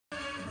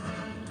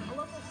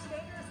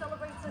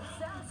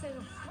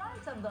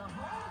support of the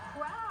home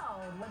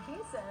crowd. What he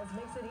says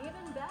makes it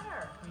even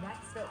better.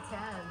 Next at 10.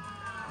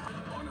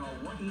 On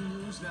Hawaii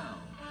News Now,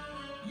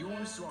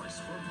 your source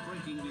for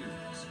breaking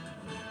news.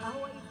 A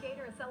Hawaii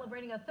skater is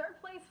celebrating a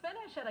third-place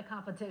finish at a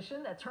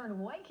competition that turned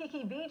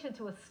Waikiki Beach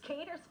into a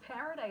skater's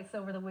paradise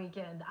over the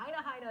weekend.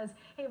 Now Heima's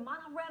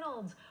Heimana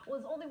Reynolds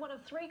was only one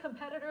of 3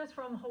 competitors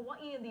from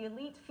Hawaii in the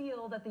elite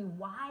field at the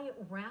Y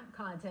ramp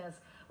contest.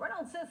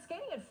 Reynolds says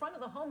skating in front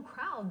of the home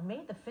crowd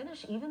made the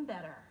finish even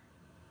better.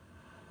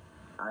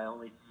 I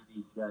only see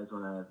these guys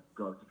when I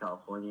go up to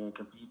California and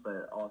compete,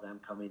 but all of them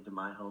coming to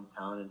my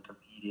hometown and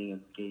competing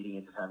and skating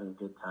and just having a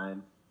good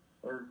time.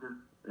 It was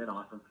just an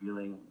awesome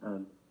feeling.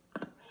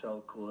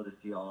 So cool to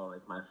see all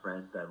like my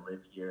friends that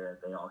live here.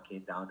 They all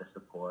came down to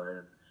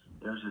support,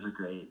 and it was just a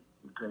great,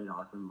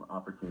 awesome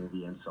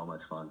opportunity and so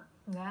much fun.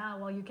 Yeah,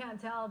 well, you can't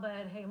tell,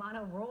 but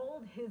Heimana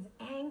rolled his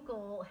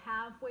ankle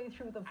halfway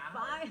through the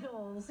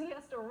finals. He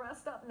has to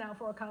rest up now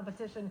for a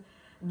competition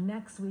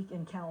next week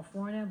in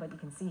California, but you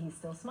can see he's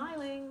still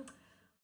smiling.